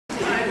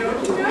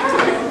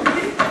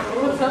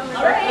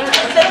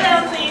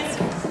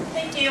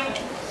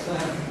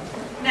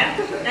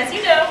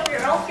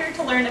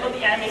learn about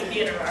the anime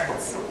theater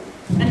arts.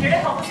 And here to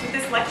help us with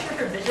this lecture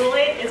for visual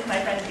aid is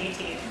my friend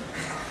BT.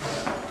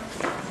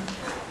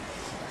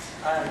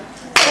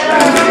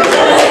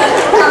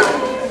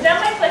 It's now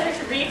my pleasure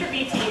to read for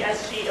BT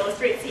as she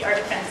illustrates the art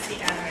of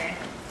fantasy anime.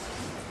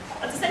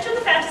 At the center of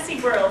the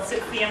fantasy world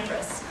sits the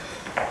Empress.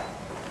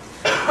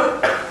 Now,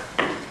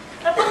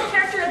 the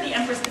character of the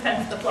Empress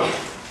depends the plot.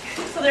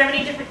 So there are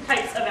many different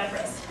types of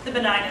Empress. The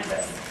benign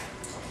Empress.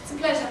 It's a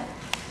pleasure.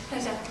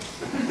 Pleasure.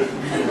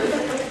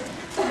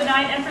 The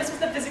benign Empress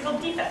with a physical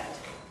defect.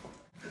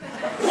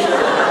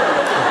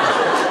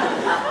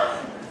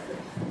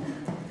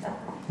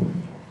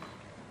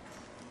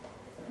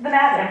 The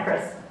mad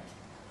Empress.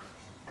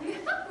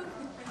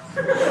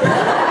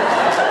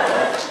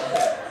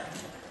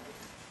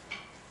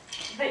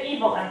 The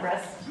evil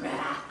Empress.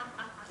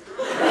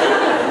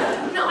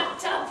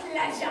 Not a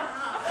pleasure.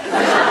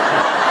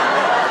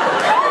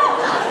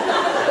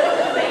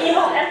 The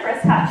evil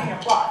Empress hatching a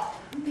plot.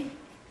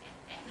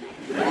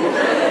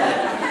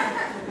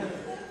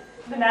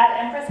 The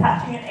mad Empress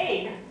hatching an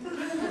egg.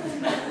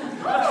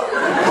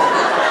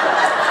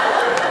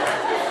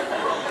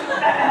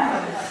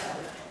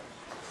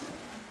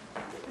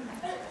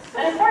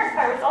 An important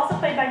part was also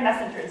played by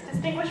messengers,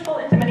 distinguishable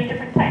into many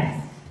different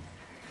types.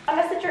 A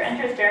messenger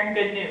enters bearing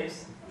good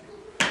news.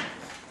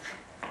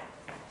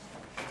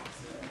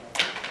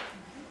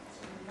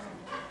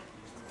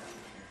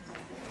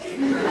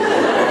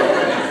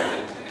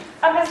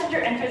 A messenger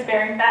enters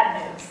bearing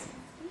bad news.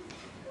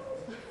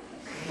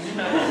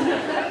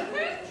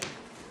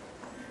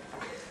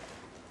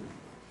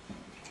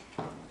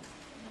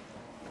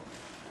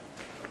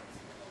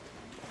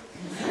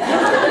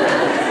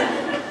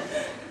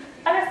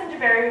 A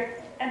messenger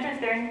enters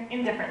bearing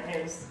indifferent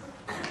news.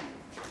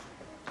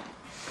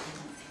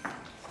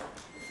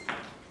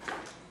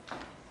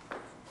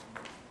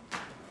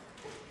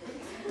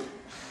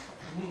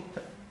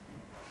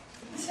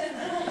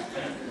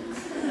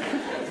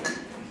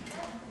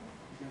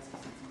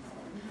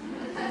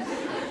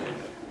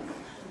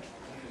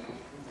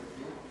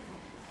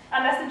 A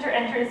messenger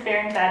enters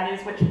bearing bad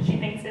news, which she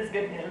thinks is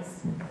good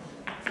news.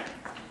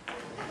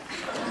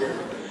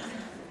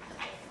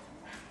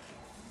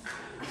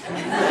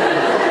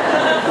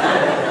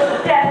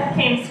 Death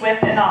came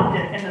swift and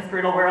often in this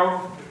brutal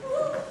world.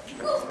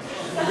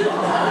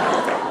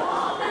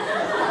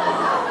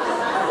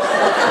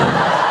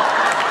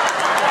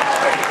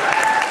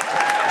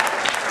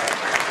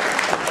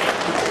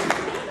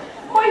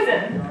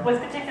 Poison was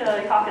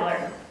particularly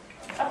popular,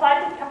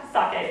 applied to the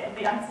sake of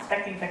the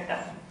unsuspecting victim.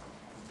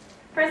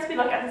 First, we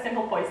look at the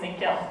simple poisoning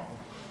kill.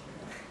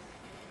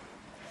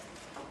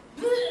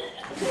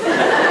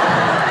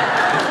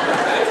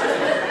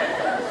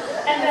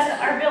 And then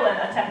our villain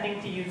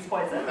attempting to use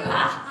poison.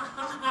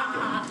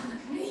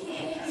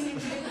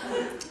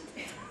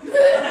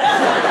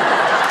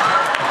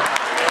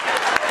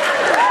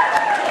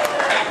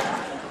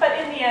 But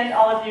in the end,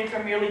 all of these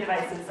were merely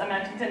devices,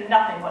 amounting to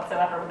nothing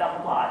whatsoever without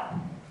the plot.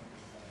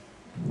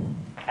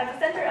 At the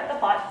center of the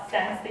plot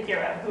stands the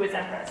hero, who is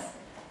Empress.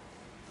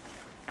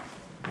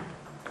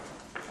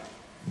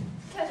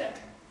 Pleasure.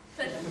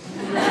 Pleasure.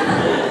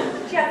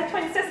 She has a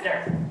twin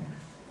sister,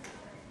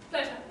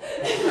 Pleasure.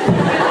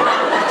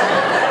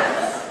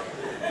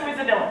 who is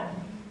a villain,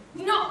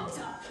 Not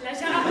a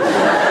pleasure.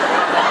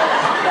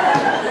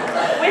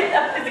 with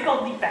a physical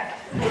defect.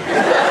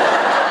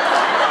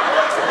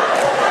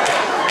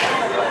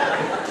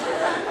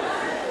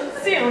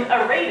 Soon,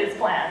 a raid is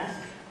planned,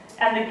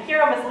 and the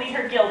hero must lead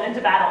her guild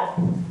into battle.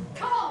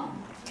 Come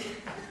on.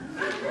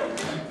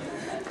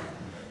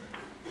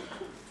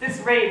 This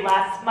raid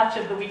lasts much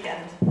of the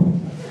weekend.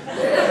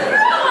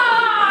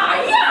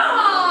 Yeah!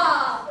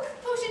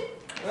 Potion.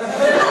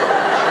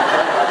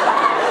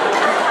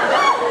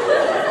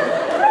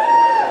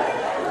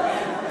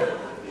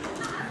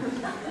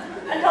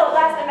 Until at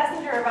last a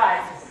messenger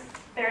arrives,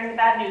 bearing the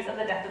bad news of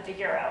the death of the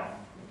hero.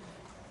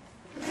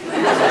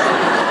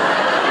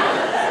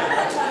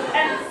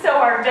 And so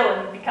our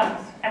villain becomes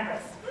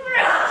Empress.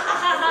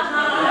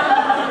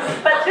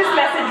 But this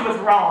message was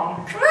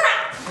wrong.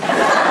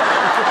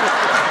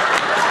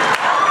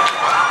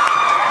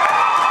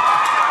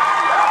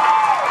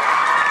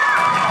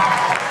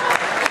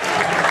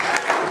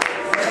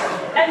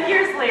 And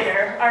years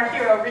later, our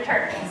hero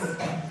returns.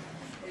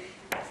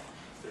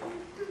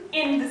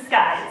 In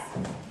disguise.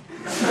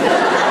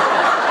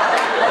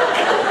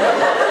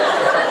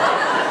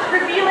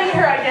 Revealing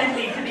her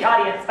identity to the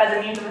audience by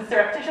the means of a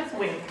surreptitious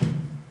wink.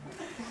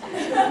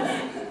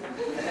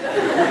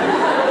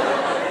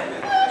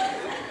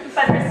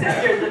 But her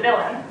sister, the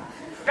villain,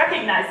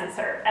 recognizes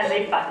her, and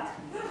they fight.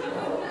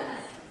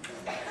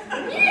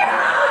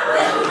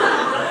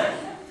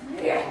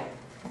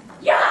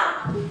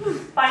 Yeah!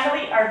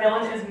 Finally, our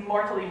villain is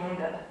mortally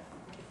wounded.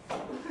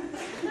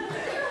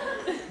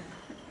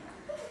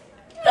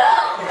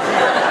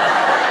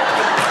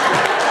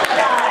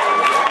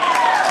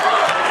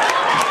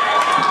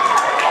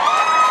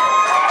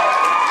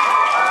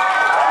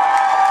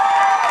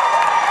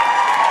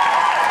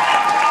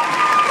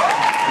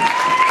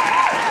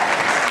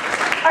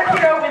 Our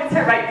hero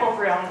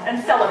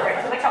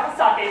celebrate with a cup of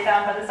sake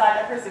found by the side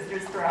of her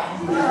sister's throne.